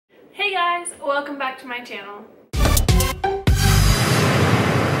Hey guys, welcome back to my channel.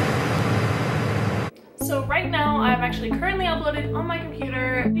 So right now I've actually currently uploaded on my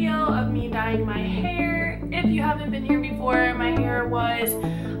computer a video of me dyeing my hair. If you haven't been here before, my hair was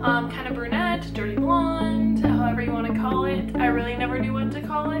kind of brunette, dirty blonde, however you want to call it. I really never knew what to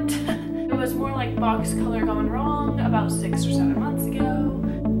call it. It was more like box color gone wrong about 6 or 7 months ago.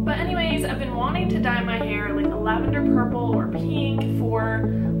 But anyways, I've been wanting to dye my hair like a lavender purple or pink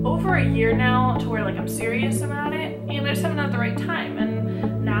for over a year now, to where like I'm serious about it, and I just haven't had the right time,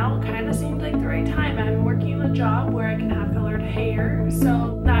 and now kind of seemed like the right time. I'm working a job where I can have colored hair,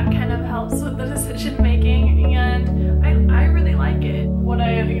 so that kind of helps with the decision making, and I really like it. What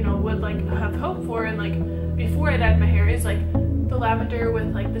I would like have hoped for, and like before I dyed my hair, is like the lavender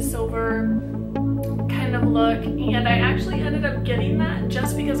with like the silver kind of look, and I actually ended up getting that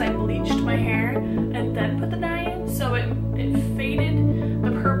just because I bleached my hair and then put the dye in, so it faded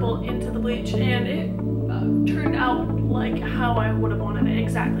the purple into the bleach, and it turned out like how I would have wanted it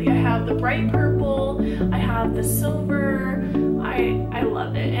exactly. I have the bright purple, I have the silver, I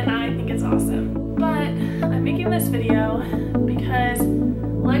love it, and I think it's awesome. But I'm making this video because,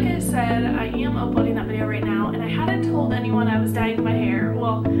 like I said, I am uploading that video right now, and I hadn't told anyone I was dyeing my hair.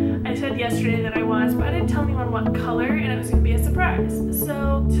 Well, I said yesterday that I was, but I didn't tell anyone what color, and it was going to be a surprise.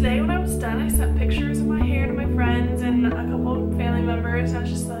 So today when I was done, I sent pictures of my hair to my friends and a couple of family members. I was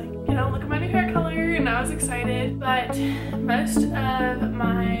just like, look at my new hair color, and I was excited. But most of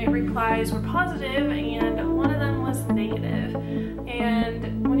my replies were positive, and one of them was negative.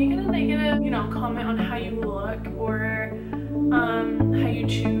 And when you get a negative, comment on how you look, or how you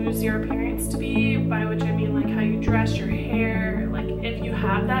choose your appearance to be, by which I mean like how you dress, your hair, like if you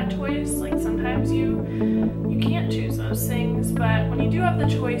have that choice, like sometimes you can't choose those things, but when you do have the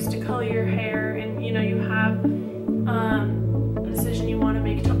choice to color your hair, and you have a decision you want to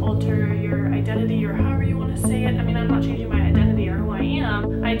make to alter your identity, or however you want to say it. I mean, I'm not changing my identity or who I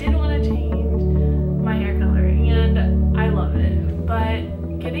am. I did want to change my hair color, and I love it,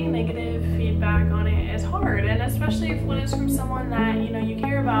 but getting negative feedback on it is hard, and especially when it's from someone that you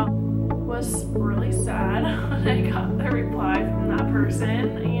care about. Was really sad when I got the reply from that person,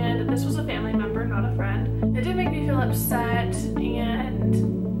 and this was a family member, not a friend. It did make me feel upset,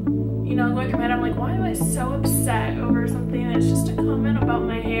 and going through my head, I'm like, why am I so upset over something that's just a comment about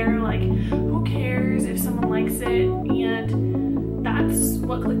my hair? Like, who cares if someone likes it? And that's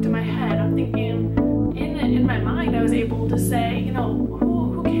what clicked in my head. I'm thinking, in my mind, I was able to say,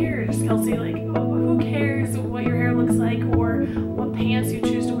 who cares, Kelsey? Like, who cares what your hair looks like, or what pants you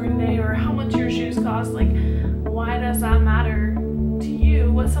choose to wear today, or how much your shoes cost? Like, why does that matter to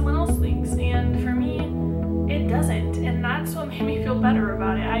you what someone else thinks? And for me, it doesn't, and that's what made me feel better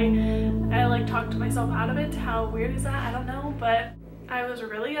about it. I like talked myself out of it. How weird is that? I don't know, but I was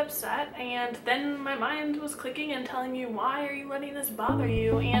really upset, and then my mind was clicking and telling me, why are you letting this bother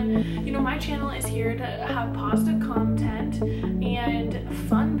you? And my channel is here to have positive content and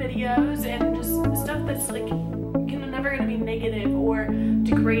fun videos, and just stuff that's like never going to be negative or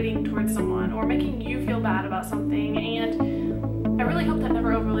degrading towards someone, or making you feel bad about something. And I really hope that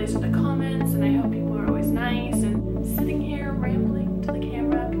never overlays into comments, and I hope people are always nice, and sitting here rambling to the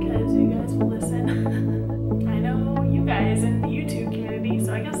camera because you guys will listen. I know you guys in the YouTube community,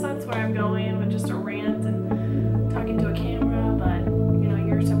 so I guess that's where I'm going, with just a rant and talking to a camera, but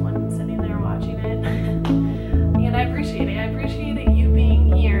you're someone sitting there watching it. And I appreciate it. I appreciate you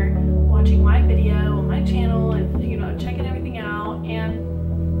being here watching my video on my channel, and checking everything out,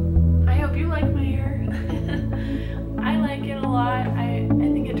 and I hope you like my hair. I like it a lot. I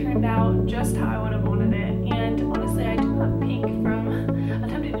think it turned out just how I would have wanted it, and honestly, I do have pink from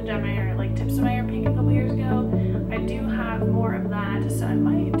attempting to dye my hair, like tips of my hair pink a couple years ago. I do have more of that, so I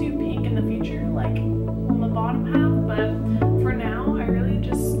might do pink in the future, like on the bottom half, but for now, I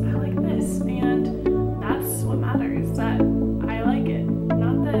like this, and that's what matters, that I like it.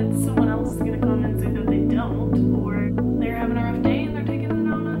 Not that someone else is gonna come and say that they don't, or they're having a rough day and they're taking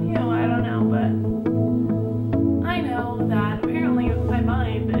it out on you. I don't know, but I know that apparently my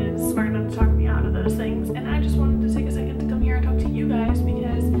mind is smart enough to talk me out of those things, and I just wanted to take a second to come here and talk to you guys,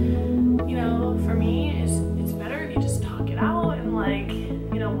 because for me, it's better if you just talk it out, and like,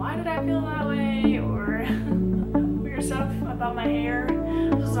 why did I feel that way, or weird stuff about my hair.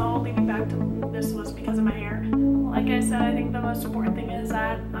 This is all leading back to this was because of my hair. Like I said, I think the most important thing is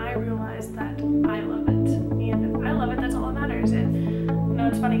that I realized that I love it, and if I love it, that's all that matters. And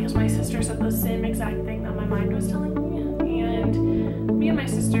it's funny because my sister said the same exact thing that my mind was telling me, and me and my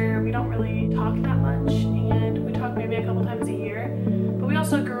sister, we don't really talk that much, and we talk maybe a couple times a year, but we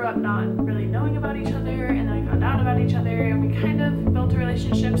also grew up not really knowing about each other, and then we found found out about each other, and we kind of built a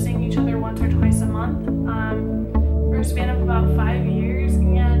relationship, seeing each other once or twice a month for a span of about 5 years.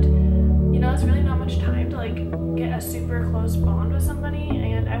 And you know, it's really not much time to like get a super close bond with somebody,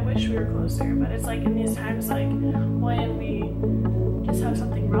 and I wish we were closer, but it's like in these times, like when we just have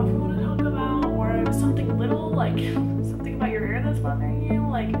something rough we want to talk about, or something little, like something about your hair that's bothering you,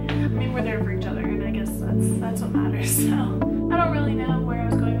 like, I mean, we're there for each other, and I guess that's what matters. So I don't really know where I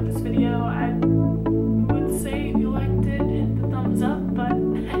was going with this video. I would say if you liked it, hit the thumbs up, but I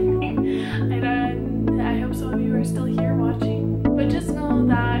mean, I hope some of you are still here watching. But just know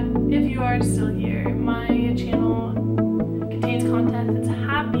that if you are still here, my channel contains content that's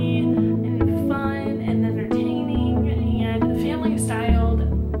happy and fun and entertaining and family styled,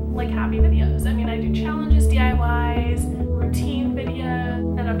 like happy videos. I mean, I do challenges, DIYs, routine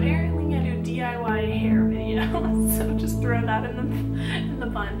videos, and apparently I do DIY hair videos. So just throw that in the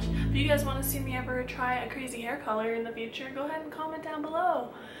bunch. If you guys want to see me ever try a crazy hair color in the future, go ahead and comment down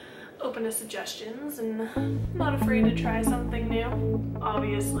below. Open to suggestions, and not afraid to try something new.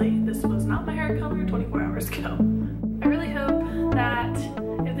 Obviously, this was not my hair color 24 hours ago. I really hope that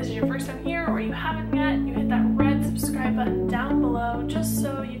if this is your first time here or you haven't yet, you hit that red subscribe button down below just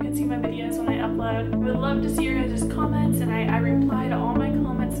so you can see my videos when I upload. I would love to see your guys' comments, and I reply to all my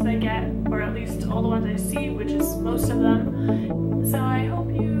comments that I get, or at least all the ones I see, which is most of them. So I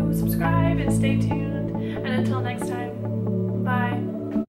hope you subscribe and stay tuned, and until next time,